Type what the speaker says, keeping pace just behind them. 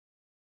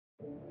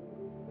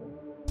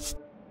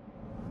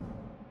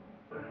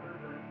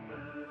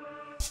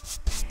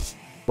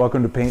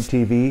Welcome to Paint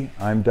TV.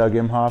 I'm Doug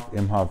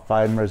Imhoff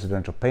Fine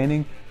Residential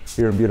Painting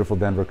here in beautiful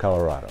Denver,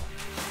 Colorado.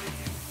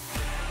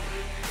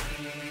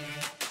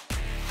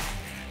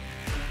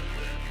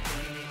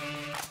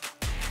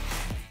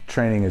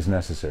 Training is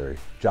necessary.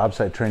 Job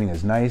site training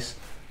is nice,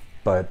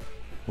 but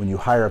when you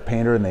hire a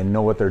painter and they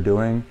know what they're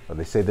doing, or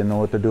they say they know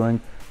what they're doing,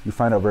 you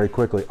find out very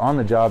quickly on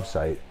the job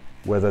site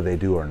whether they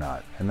do or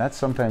not. And that's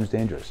sometimes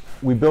dangerous.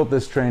 We built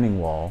this training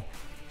wall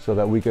so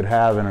that we could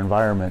have an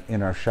environment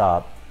in our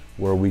shop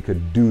where we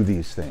could do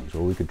these things,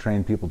 where we could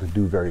train people to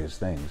do various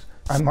things.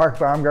 I'm Mark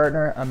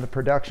Baumgartner. I'm the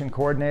production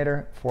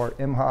coordinator for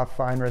Imhoff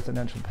Fine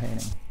Residential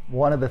Painting.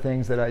 One of the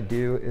things that I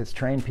do is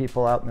train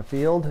people out in the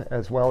field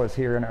as well as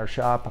here in our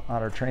shop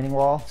on our training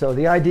wall. So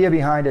the idea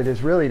behind it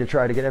is really to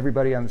try to get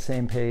everybody on the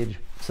same page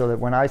so that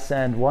when I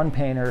send one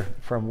painter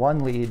from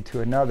one lead to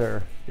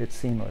another, it's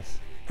seamless.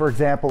 For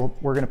example,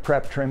 we're going to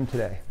prep trim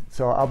today.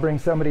 So I'll bring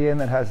somebody in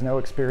that has no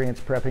experience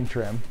prepping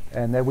trim,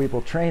 and then we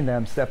will train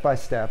them step by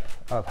step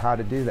of how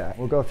to do that.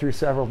 We'll go through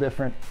several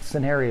different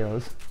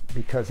scenarios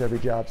because every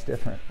job's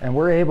different. And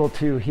we're able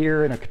to,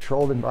 here in a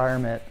controlled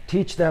environment,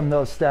 teach them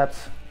those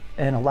steps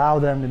and allow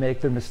them to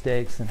make their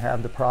mistakes and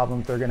have the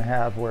problems they're going to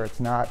have where it's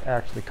not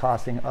actually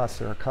costing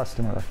us or a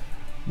customer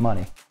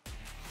money.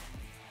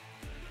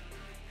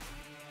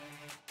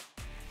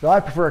 So I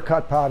prefer a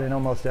cut pot in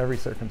almost every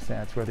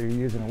circumstance, whether you're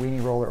using a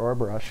weenie roller or a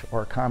brush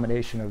or a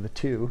combination of the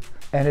two.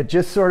 And it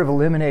just sort of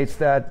eliminates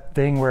that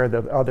thing where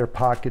the other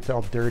pot gets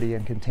all dirty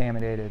and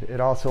contaminated.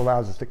 It also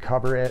allows us to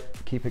cover it,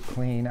 keep it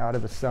clean, out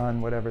of the sun,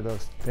 whatever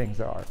those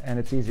things are. And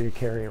it's easy to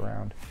carry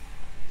around.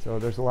 So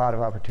there's a lot of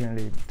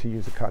opportunity to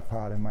use a cut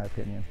pot, in my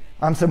opinion.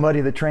 I'm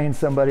somebody that trains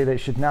somebody they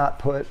should not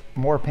put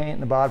more paint in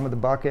the bottom of the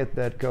bucket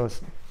that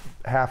goes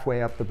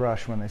halfway up the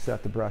brush when they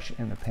set the brush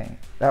in the paint.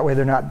 That way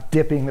they're not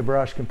dipping the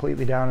brush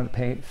completely down in the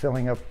paint,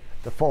 filling up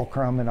the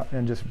fulcrum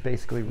and just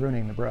basically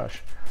ruining the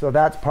brush. So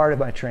that's part of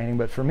my training,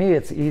 but for me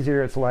it's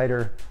easier, it's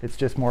lighter, it's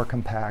just more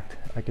compact.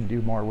 I can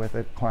do more with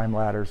it, climb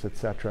ladders,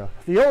 etc.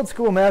 The old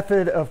school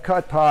method of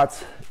cut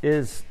pots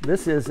is,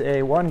 this is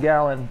a 1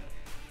 gallon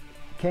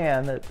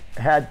can that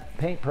had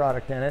paint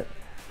product in it.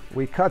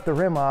 We cut the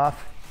rim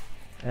off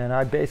and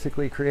I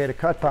basically create a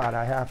cut pot.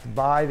 I have to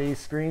buy these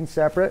screens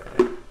separate.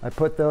 I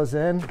put those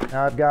in.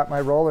 Now I've got my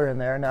roller in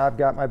there. Now I've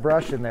got my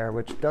brush in there,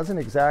 which doesn't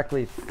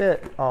exactly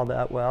fit all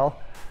that well.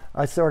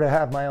 I sort of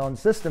have my own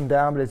system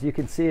down, but as you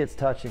can see, it's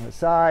touching the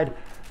side.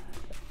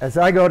 As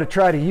I go to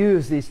try to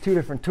use these two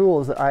different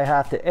tools, I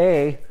have to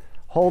A,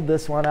 hold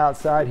this one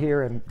outside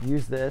here and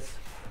use this,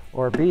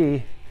 or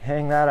B,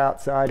 hang that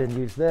outside and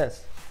use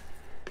this.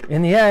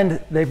 In the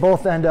end, they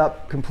both end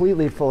up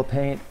completely full of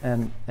paint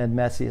and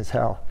messy as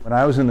hell. When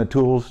I was in the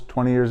tools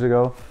 20 years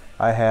ago,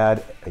 I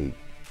had a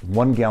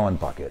 1 gallon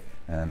bucket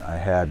and I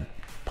had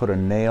put a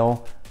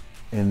nail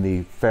in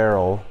the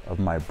ferrule of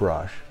my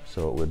brush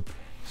so it would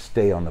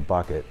stay on the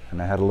bucket, and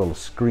I had a little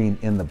screen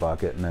in the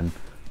bucket, and then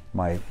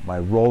my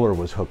roller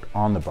was hooked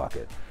on the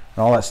bucket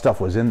and all that stuff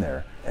was in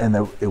there, and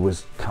it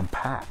was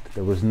compact.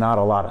 There was not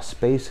a lot of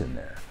space in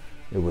there.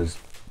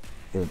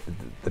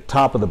 The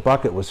top of the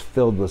bucket was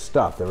filled with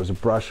stuff. There was a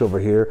brush over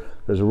here,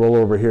 there's a roller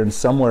over here, and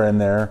somewhere in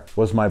there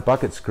was my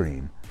bucket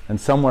screen. And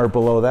somewhere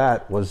below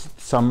that was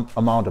some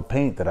amount of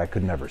paint that I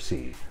could never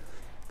see.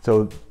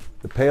 So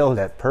the pail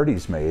that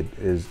Purdy's made,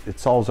 it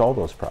solves all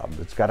those problems.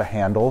 It's got a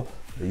handle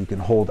that you can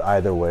hold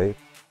either way.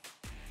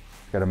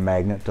 It's got a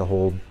magnet to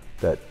hold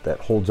that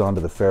holds onto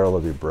the ferrule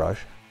of your brush.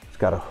 It's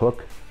got a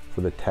hook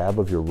for the tab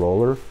of your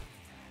roller.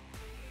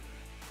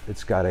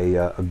 It's got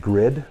a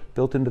grid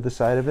built into the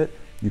side of it.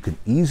 You can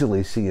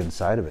easily see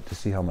inside of it to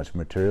see how much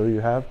material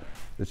you have.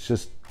 It's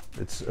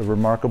a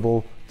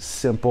remarkable,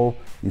 simple,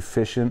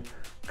 efficient,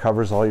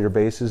 covers all your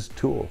bases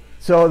tool.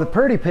 So the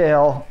Purdy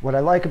pail, what I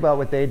like about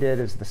what they did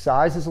is the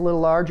size is a little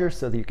larger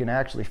so that you can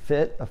actually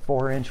fit a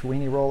 4-inch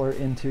weenie roller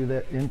into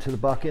the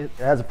bucket.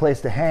 It has a place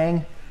to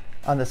hang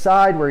on the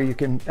side where you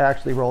can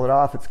actually roll it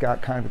off. It's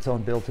got kind of its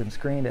own built-in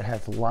screen. It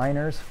has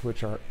liners,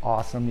 which are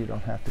awesome. You don't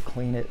have to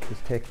clean it,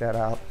 just take that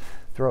out,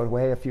 throw it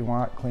away if you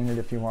want, clean it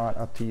if you want,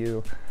 up to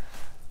you.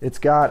 It's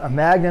got a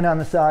magnet on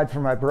the side for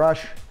my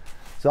brush,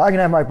 so I can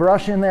have my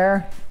brush in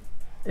there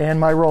and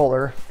my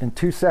roller in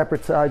two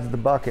separate sides of the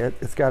bucket.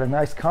 It's got a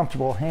nice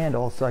comfortable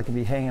handle so I can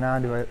be hanging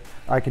onto it.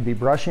 I can be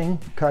brushing,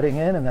 cutting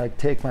in, and then I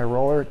take my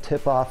roller,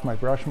 tip off my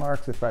brush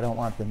marks if I don't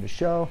want them to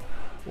show,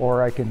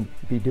 or I can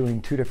be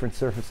doing two different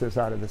surfaces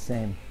out of the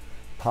same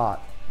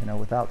pot,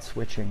 without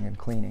switching and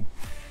cleaning.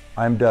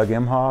 I'm Doug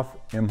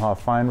Imhoff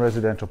Fine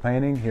Residential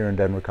Painting here in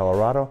Denver,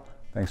 Colorado.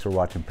 Thanks for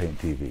watching Paint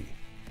TV.